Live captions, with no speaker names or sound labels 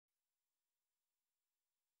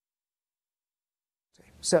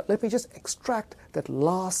So let me just extract that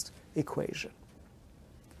last equation.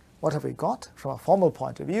 What have we got? From a formal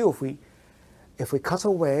point of view, if we cut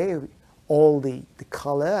away all the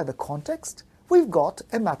color and the context, we've got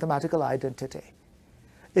a mathematical identity.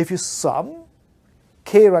 If you sum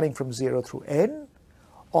k running from 0 through n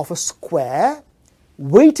of a square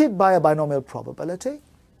weighted by a binomial probability,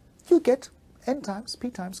 you get n times p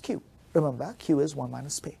times q. Remember, q is 1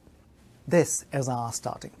 minus p. This is our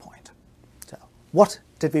starting point. So, what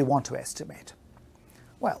did we want to estimate?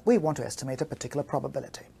 Well, we want to estimate a particular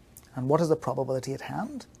probability. And what is the probability at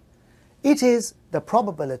hand? It is the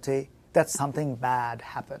probability that something bad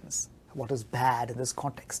happens. What is bad in this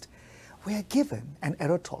context? We are given an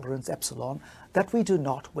error tolerance epsilon that we do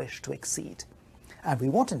not wish to exceed. And we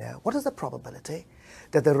want to know what is the probability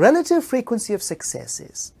that the relative frequency of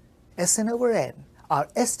successes, Sn over n, our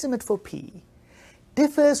estimate for p,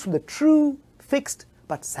 differs from the true, fixed,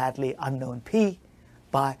 but sadly unknown p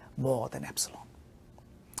by more than epsilon.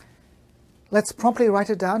 Let's promptly write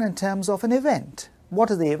it down in terms of an event.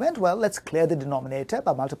 What is the event? Well, let's clear the denominator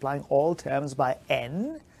by multiplying all terms by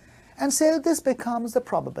n. And so this becomes the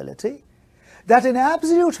probability that in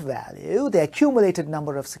absolute value, the accumulated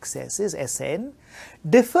number of successes, Sn,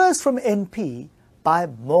 differs from np by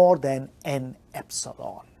more than n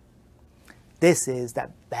epsilon. This is the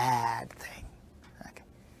bad thing. Okay.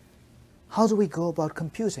 How do we go about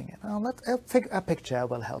computing it? Well, a picture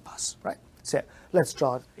will help us, right? So let's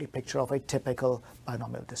draw a picture of a typical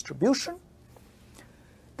binomial distribution.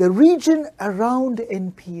 The region around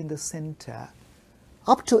np in the center,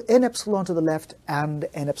 up to n epsilon to the left and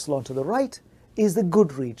n epsilon to the right, is the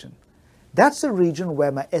good region. That's the region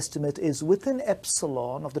where my estimate is within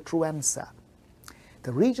epsilon of the true answer.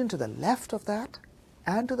 The region to the left of that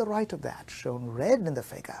and to the right of that, shown red in the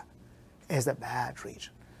figure, is the bad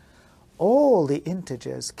region. All the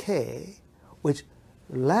integers k which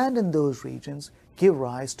land in those regions give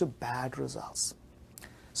rise to bad results.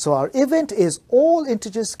 So our event is all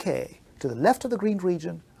integers k to the left of the green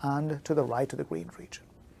region and to the right of the green region.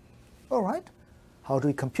 All right, how do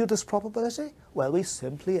we compute this probability? Well, we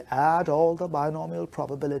simply add all the binomial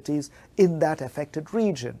probabilities in that affected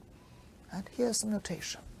region. And here's some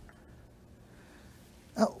notation.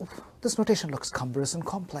 Now, this notation looks cumbrous and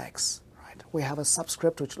complex, right? We have a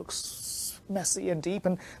subscript which looks messy and deep,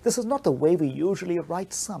 and this is not the way we usually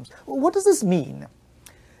write sums. What does this mean?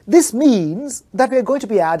 This means that we are going to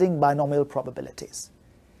be adding binomial probabilities.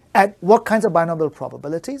 And what kinds of binomial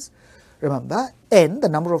probabilities? Remember, n, the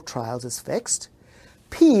number of trials, is fixed.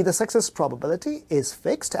 P, the success probability, is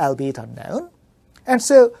fixed, albeit unknown. And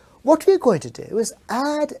so what we're going to do is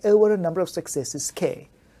add over a number of successes k.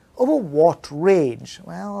 Over what range?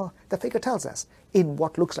 Well, the figure tells us, in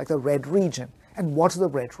what looks like the red region. And what is the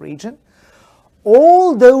red region?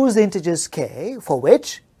 All those integers k for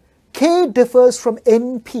which k differs from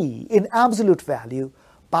np in absolute value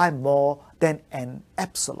by more than n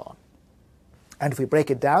epsilon. And if we break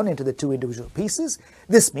it down into the two individual pieces,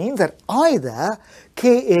 this means that either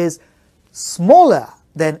k is smaller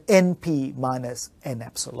than np minus n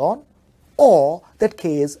epsilon, or that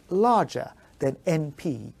k is larger than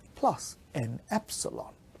np plus n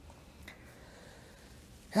epsilon.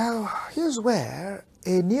 Now, here's where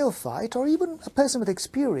a neophyte or even a person with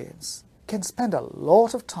experience can spend a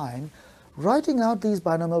lot of time writing out these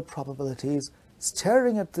binomial probabilities,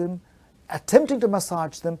 staring at them, attempting to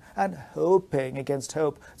massage them, and hoping against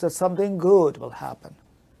hope that something good will happen.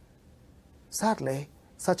 Sadly,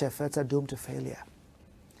 such efforts are doomed to failure.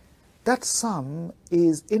 That sum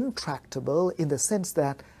is intractable in the sense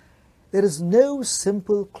that there is no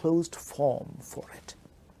simple closed form for it.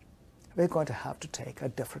 We're going to have to take a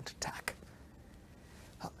different tack.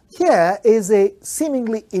 Here is a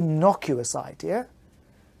seemingly innocuous idea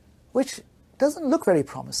which doesn't look very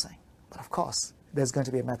promising, but of course there's going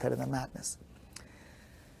to be a method in the madness.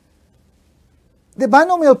 The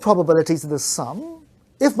binomial probabilities in the sum,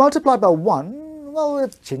 if multiplied by 1, well,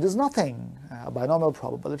 it changes nothing. A binomial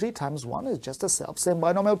probability times 1 is just the self-same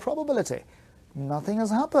binomial probability. Nothing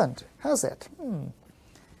has happened, has it?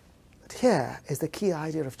 But here is the key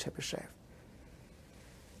idea of Chebyshev.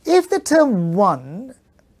 If the term 1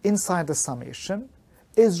 inside the summation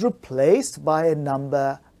is replaced by a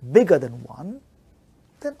number bigger than 1,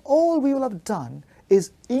 then all we will have done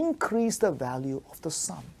is increase the value of the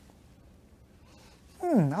sum.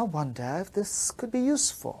 I wonder if this could be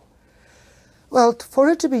useful. Well, for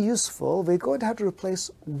it to be useful, we're going to have to replace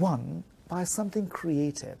 1 by something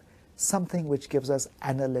creative, something which gives us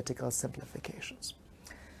analytical simplifications.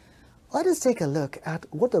 Let us take a look at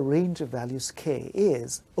what the range of values k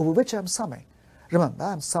is over which I'm summing. Remember,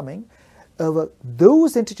 I'm summing over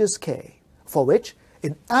those integers k for which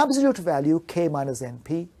in absolute value k minus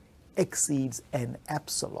np exceeds n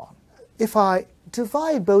epsilon. If I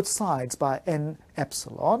divide both sides by n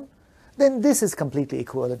epsilon, then this is completely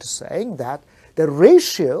equivalent to saying that the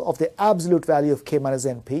ratio of the absolute value of k minus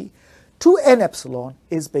np to n epsilon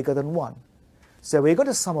is bigger than 1. So we're going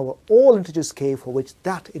to sum over all integers k for which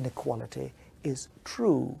that inequality is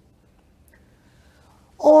true.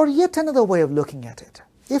 Or yet another way of looking at it.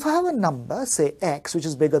 If I have a number, say x, which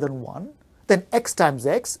is bigger than 1, then x times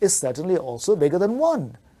x is certainly also bigger than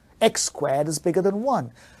 1. X squared is bigger than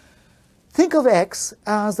 1. Think of x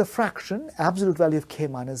as the fraction, absolute value of k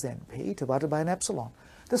minus np divided by an epsilon.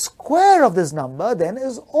 The square of this number then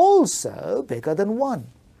is also bigger than 1.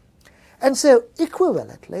 And so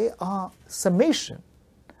equivalently, our summation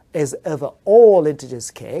is over all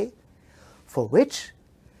integers k, for which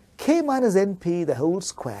k minus np the whole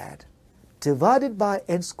squared divided by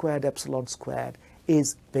n squared epsilon squared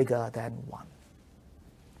is bigger than 1.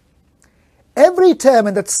 Every term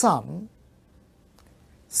in that sum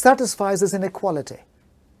satisfies this inequality.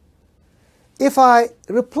 If I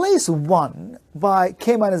replace 1 by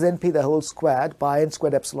k minus np the whole squared by n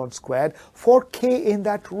squared epsilon squared for k in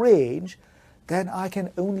that range, then I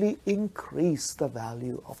can only increase the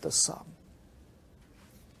value of the sum.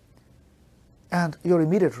 And your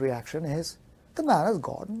immediate reaction is, the man has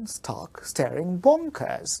gone stark, staring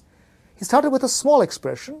bonkers. He started with a small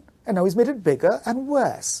expression, and now he's made it bigger and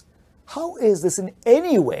worse. How is this in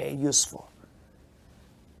any way useful?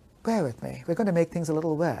 Bear with me. We're going to make things a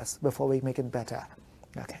little worse before we make it better.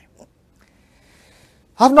 Okay.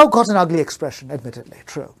 I've now got an ugly expression, admittedly,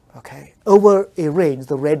 true. Okay. Over a range,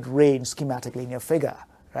 the red range schematic linear figure,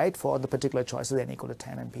 right, for the particular choices n equal to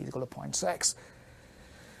 10 and p equal to 0.6.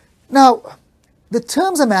 Now, the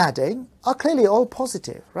terms I'm adding are clearly all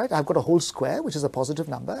positive, right? I've got a whole square, which is a positive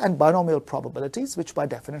number, and binomial probabilities, which by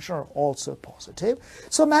definition are also positive.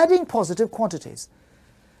 So I'm adding positive quantities.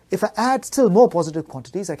 If I add still more positive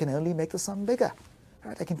quantities, I can only make the sum bigger.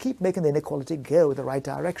 Right? I can keep making the inequality go in the right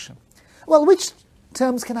direction. Well, which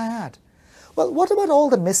terms can I add? Well, what about all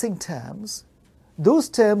the missing terms? Those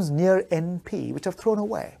terms near NP, which I've thrown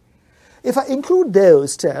away. If I include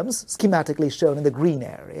those terms, schematically shown in the green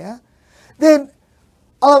area, then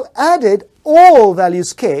I've added all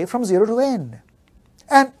values k from 0 to n.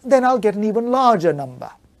 And then I'll get an even larger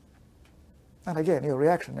number. And again, your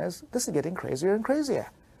reaction is, this is getting crazier and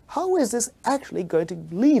crazier. How is this actually going to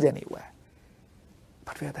lead anywhere?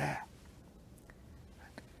 But we're there.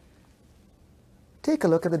 Take a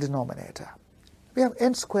look at the denominator. We have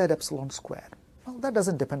n squared epsilon squared. Well, that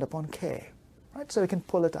doesn't depend upon k, right? So we can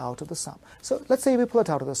pull it out of the sum. So let's say we pull it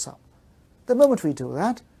out of the sum. The moment we do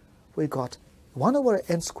that, we got 1 over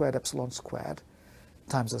n squared epsilon squared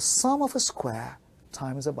times the sum of a square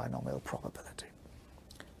times a binomial probability.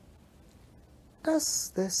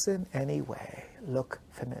 Does this in any way look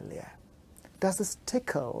familiar? Does this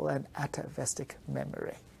tickle an atavistic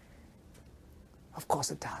memory? Of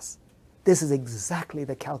course it does. This is exactly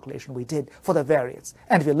the calculation we did for the variance.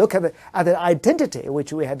 And if you look at the identity,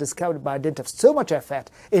 which we had discovered by dint of so much effort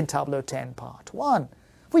in Tableau 10 Part 1,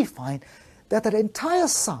 we find that that entire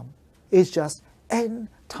sum is just n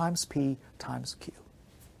times p times q.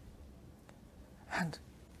 And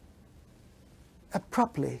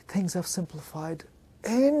abruptly, things have simplified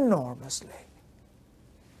enormously.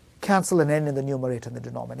 Cancel an n in the numerator and the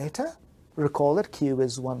denominator. Recall that q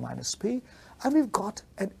is 1 minus p. And we've got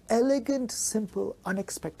an elegant, simple,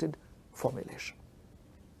 unexpected formulation.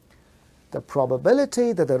 The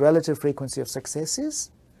probability that the relative frequency of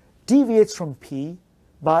successes deviates from p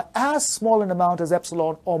by as small an amount as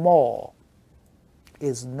epsilon or more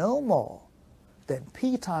is no more than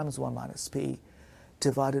p times 1 minus p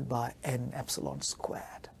divided by n epsilon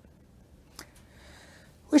squared.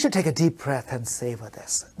 We should take a deep breath and savor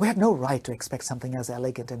this. We had no right to expect something as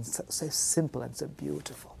elegant and so simple and so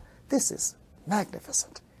beautiful. This is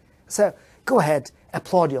magnificent. So go ahead,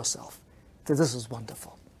 applaud yourself. This is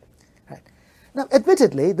wonderful. Right? Now,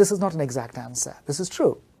 admittedly, this is not an exact answer. This is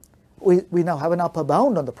true. We now have an upper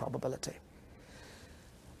bound on the probability.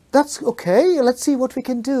 That's okay. Let's see what we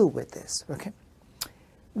can do with this. Okay.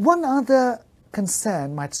 One other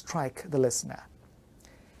concern might strike the listener.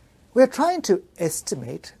 We're trying to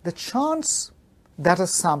estimate the chance that a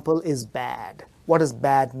sample is bad. What does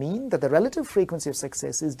bad mean? That the relative frequency of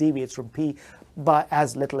successes deviates from p by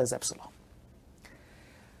as little as epsilon.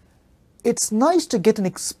 It's nice to get an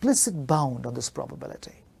explicit bound on this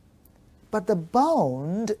probability, but the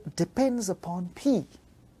bound depends upon p.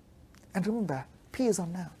 And remember, p is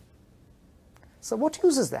unknown. So what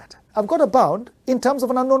use is that? I've got a bound in terms of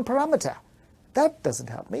an unknown parameter. That doesn't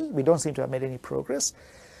help me. We don't seem to have made any progress.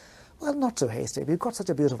 Well, not so hasty. We've got such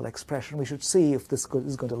a beautiful expression. We should see if this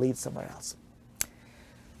is going to lead somewhere else.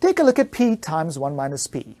 Take a look at p times 1 minus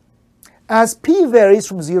p. As p varies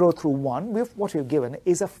from 0 through 1, what we've given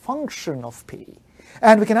is a function of p.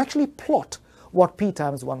 And we can actually plot what p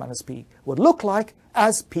times 1 minus p would look like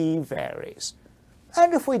as p varies.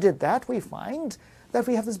 And if we did that, we find that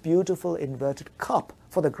we have this beautiful inverted cup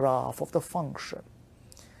for the graph of the function.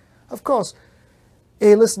 Of course,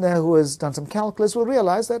 a listener who has done some calculus will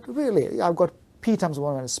realize that really I've got p times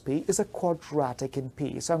 1 minus p is a quadratic in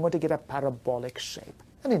p, so I'm going to get a parabolic shape.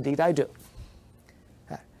 And indeed I do.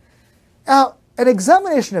 Now, an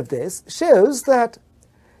examination of this shows that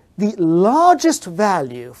the largest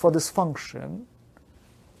value for this function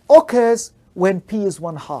occurs when p is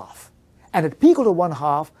 1/2. And at p equal to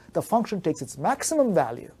 1/2, the function takes its maximum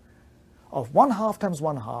value of 1/2 times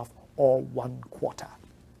 1/2, or 1/4.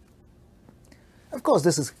 Of course,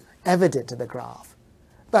 this is evident in the graph,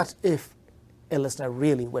 but if a listener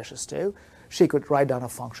really wishes to, she could write down a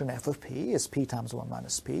function f of p is p times 1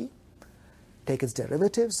 minus p, take its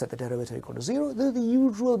derivative, set the derivative equal to 0, do the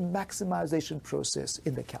usual maximization process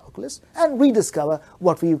in the calculus, and rediscover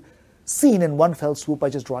what we've seen in one fell swoop by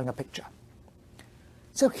just drawing a picture.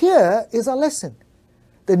 So here is our lesson.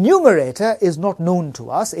 The numerator is not known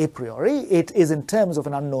to us a priori. It is in terms of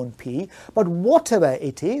an unknown p, but whatever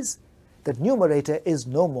it is, the numerator is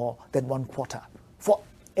no more than 1/4 for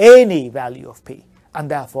any value of p,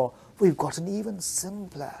 and therefore we've got an even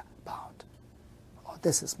simpler bound. Oh,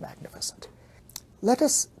 this is magnificent. Let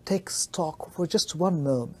us take stock for just one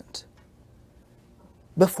moment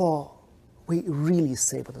before we really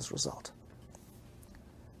savor this result.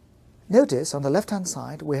 Notice on the left-hand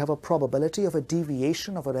side we have a probability of a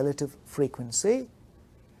deviation of a relative frequency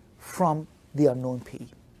from the unknown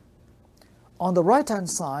p. On the right-hand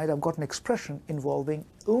side I've got an expression involving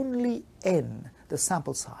only n, the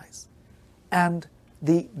sample size, and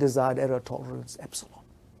the desired error tolerance epsilon.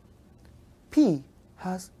 P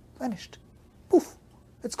has vanished. Poof,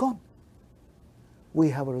 it's gone.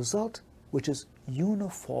 We have a result which is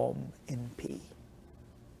uniform in P.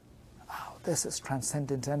 Wow, this is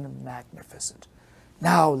transcendent and magnificent.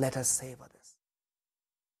 Now let us savor this.